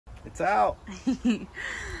It's out.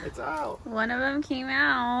 It's out. One of them came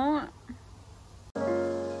out.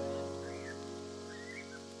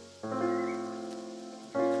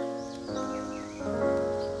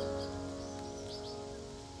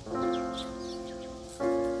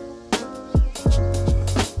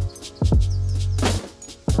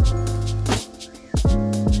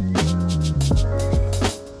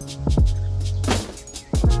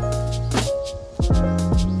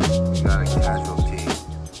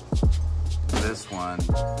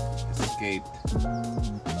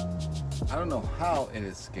 I don't know how it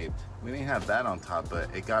escaped. We didn't have that on top, but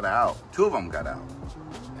it got out. Two of them got out.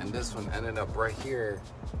 And this one ended up right here.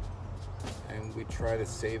 And we tried to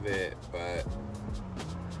save it, but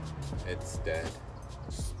it's dead.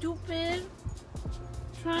 Stupid.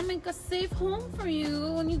 Try to make a safe home for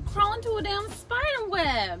you when you crawl into a damn spider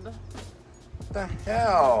web. What the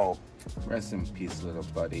hell? Rest in peace, little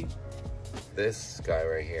buddy. This guy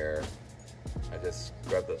right here, I just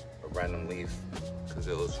grabbed a random leaf because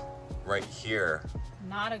it was right here.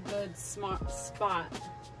 Not a good smart spot.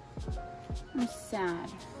 I'm sad.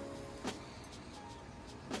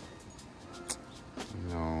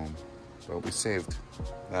 No, but we saved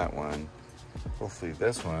that one. Hopefully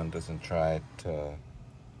this one doesn't try to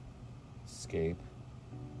escape.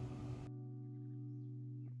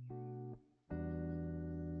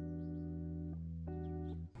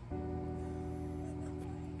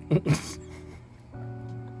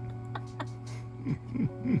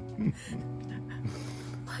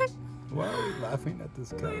 What? Why are we laughing at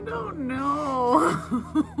this guy? I don't know.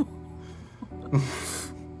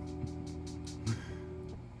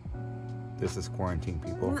 This is quarantine,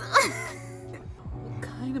 people. What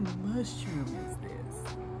kind of mushroom is this?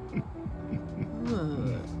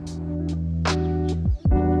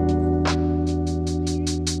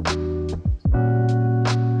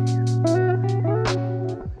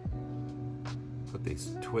 Put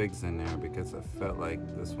these twigs in there because I felt like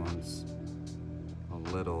this one's a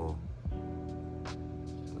little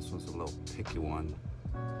picky one.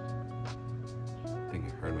 I think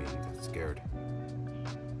it heard me and I got scared.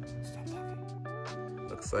 Stop talking.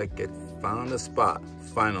 Looks like it found a spot,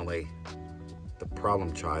 finally. The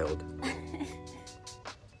problem child.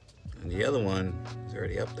 And the other one is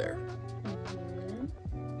already up there.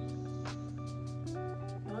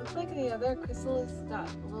 It looks like the other chrysalis got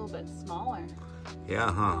a little bit smaller.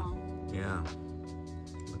 Yeah, huh? Oh. Yeah.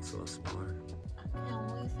 Looks a little smaller. I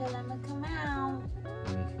can't wait for them to come out.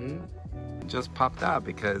 Just popped out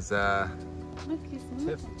because Look, he's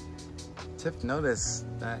moving. Tiff noticed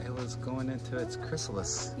that it was going into its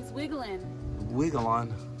chrysalis. He's wiggling. Wiggle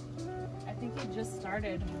on. I think he just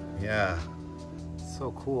started. Yeah.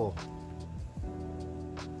 So cool.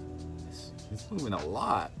 He's moving a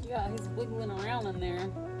lot. Yeah, he's wiggling around in there.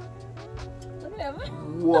 Look at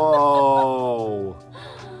him. Whoa.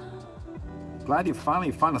 Glad you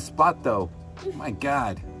finally found a spot though. My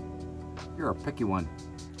God. You're a picky one.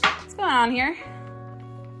 What's going on here?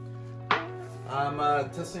 I'm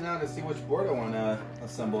testing out to see which board I want to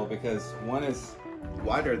assemble because one is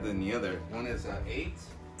wider than the other. One is 8.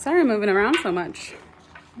 Sorry I'm moving around so much.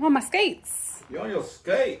 I want my skates. You on your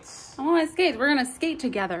skates? I want my skates. We're going to skate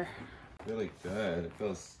together. Really good. It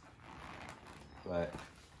feels, but.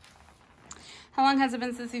 How long has it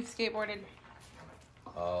been since you've skateboarded?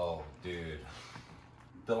 Oh, dude.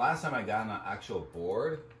 The last time I got on an actual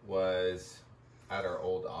board was at our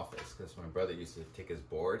old office because my brother used to take his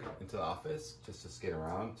board into the office just to skate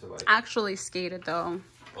around to like. Actually skated though.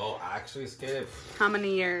 Oh, actually skated? How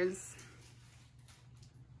many years?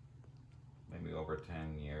 Maybe over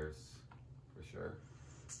 10 years for sure.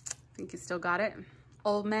 Think you still got it?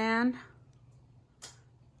 Old man?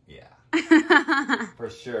 Yeah. For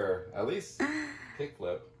sure. At least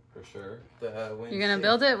kickflip for sure. You're gonna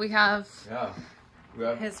build it? We have Yeah.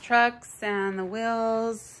 his trucks and the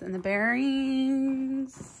wheels and the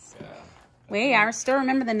bearings. Yeah. Wait, I still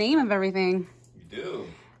remember the name of everything. You do.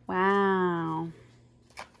 Wow.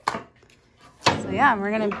 So yeah,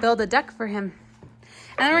 we're gonna build a deck for him.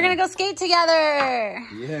 And then we're gonna go skate together.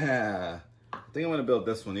 Yeah. I think I'm gonna build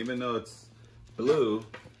this one, even though it's blue.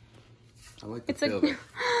 I like the feel of it.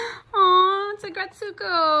 Aw, it's a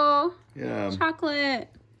Gratsuko. Yeah. Chocolate.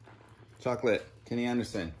 Chocolate. Kenny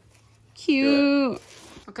Anderson. Cute.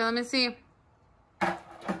 Okay, let me see.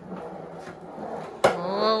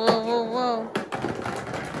 Whoa, whoa, whoa, whoa.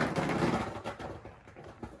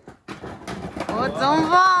 Oh, don't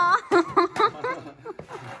fall.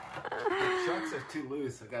 Trucks are too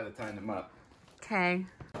loose. I gotta tighten them up. Okay.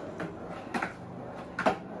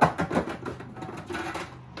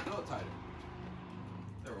 No tighter.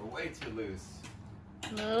 They were way too loose.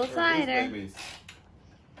 A little They're tighter. loose babies.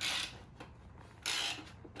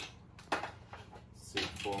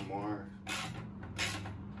 couple more.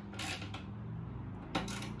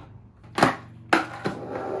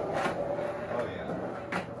 Oh yeah.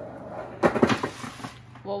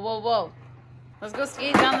 Whoa, whoa, whoa. Let's go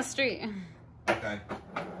skate down the street. Okay.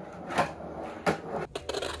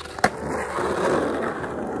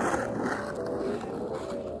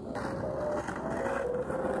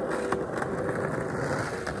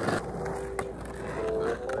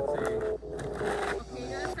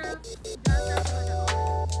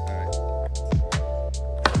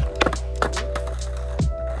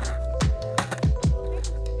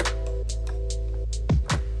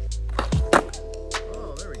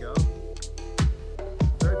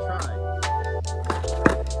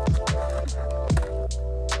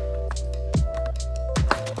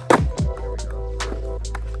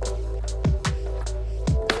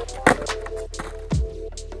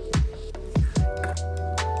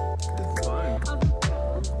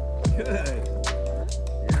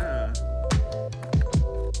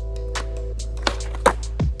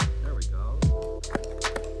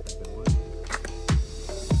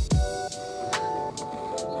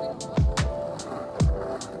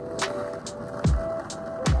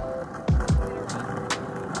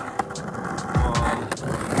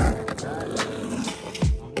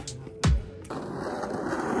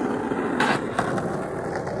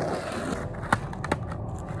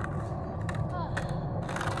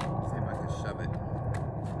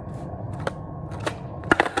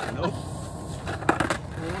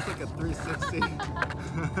 A 360.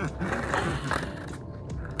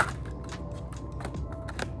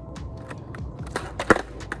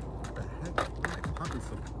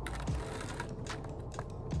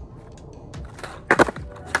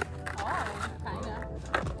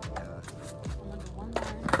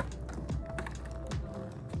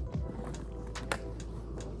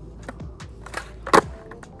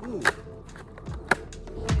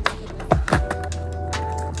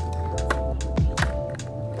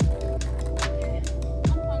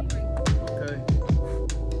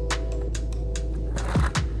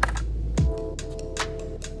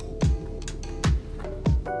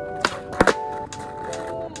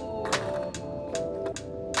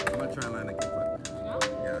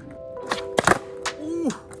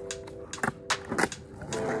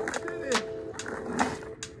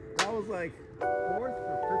 Like fourth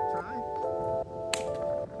or fifth try.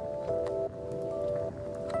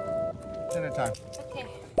 Dinner time. Okay.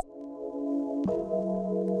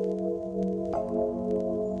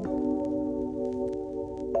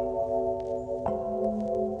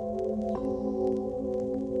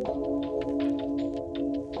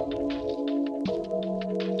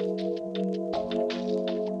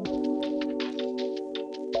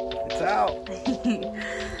 It's out.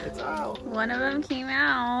 It's out. One of them came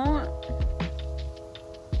out.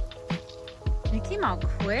 It came out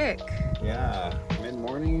quick. Yeah,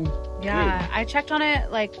 mid-morning. Yeah, I checked on it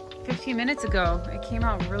like 15 minutes ago. It came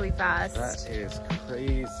out really fast. That is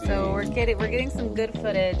crazy. So we're getting some good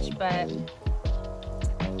footage, but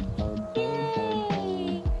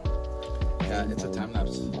yay! Yeah, it's a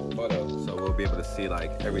time-lapse photo, so we'll be able to see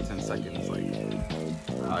like every 10 seconds like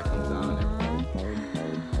how it comes down and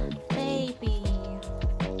everything. Baby.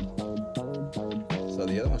 So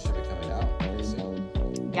the other one should be coming out pretty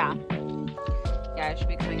soon. Yeah. Yeah, it should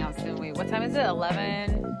be coming out soon. Wait, what time is it?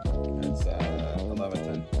 11? It's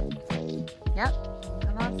 11:10. Yep.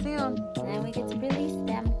 Come out soon. Then we get to release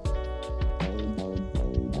them.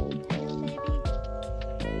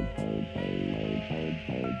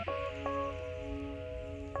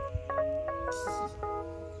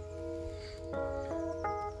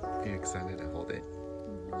 Hello, Are you excited to hold it?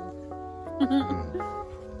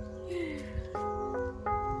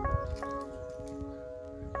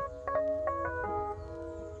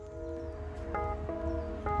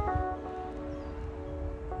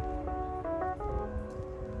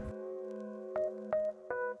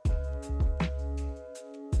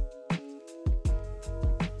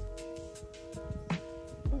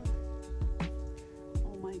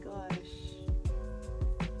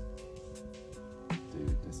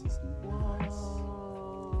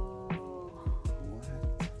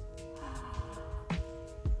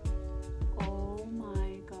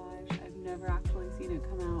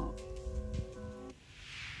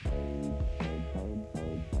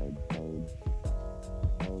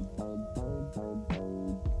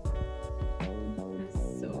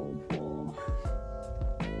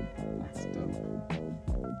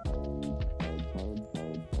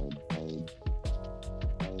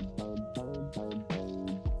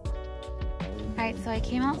 Alright, so I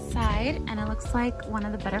came outside and it looks like one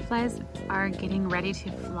of the butterflies are getting ready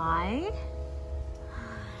to fly.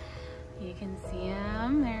 You can see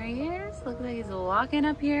him. There he is. Looks like he's walking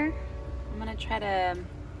up here. I'm gonna try to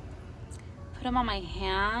put him on my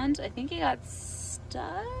hand. I think he got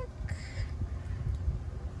stuck.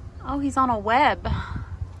 Oh, he's on a web.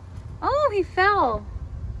 Oh, he fell.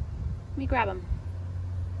 Let me grab him.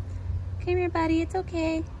 Come here, buddy. It's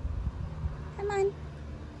okay. Come on.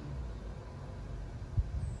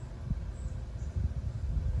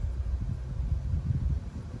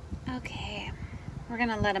 Okay. We're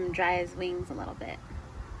gonna let him dry his wings a little bit.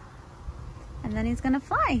 And then he's gonna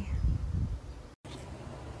fly.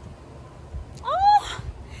 Oh!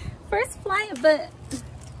 First flight, but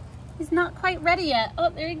he's not quite ready yet. Oh,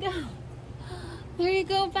 there you go. There you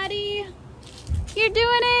go, buddy. You're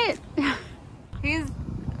doing it.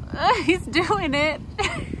 He's doing it.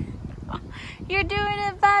 You're doing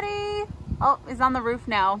it, buddy. Oh, he's on the roof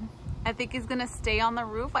now. I think he's gonna stay on the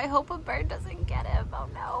roof. I hope a bird doesn't get him. Oh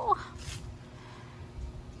no.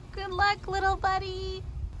 Good luck, little buddy.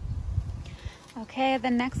 Okay, the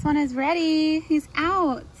next one is ready. He's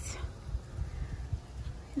out.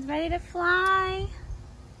 He's ready to fly.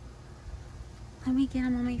 Let me get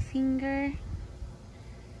him on my finger.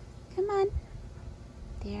 Come on.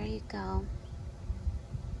 There you go.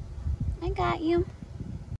 I got you.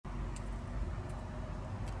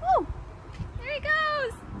 Oh, there he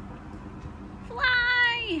goes.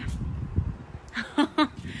 Fly.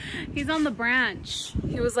 He's on the branch.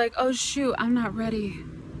 He was like, oh shoot, I'm not ready.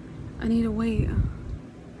 I need to wait.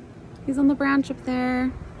 He's on the branch up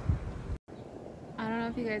there. I don't know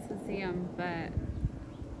if you guys can see him, but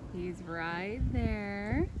he's right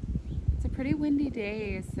there. It's a pretty windy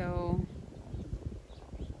day, so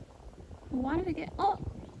I wanted to get, oh,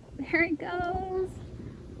 there he goes.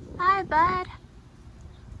 Hi, bud.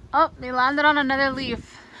 Oh, he landed on another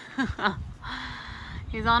leaf.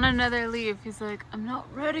 He's on another leaf. He's like, I'm not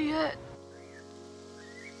ready yet.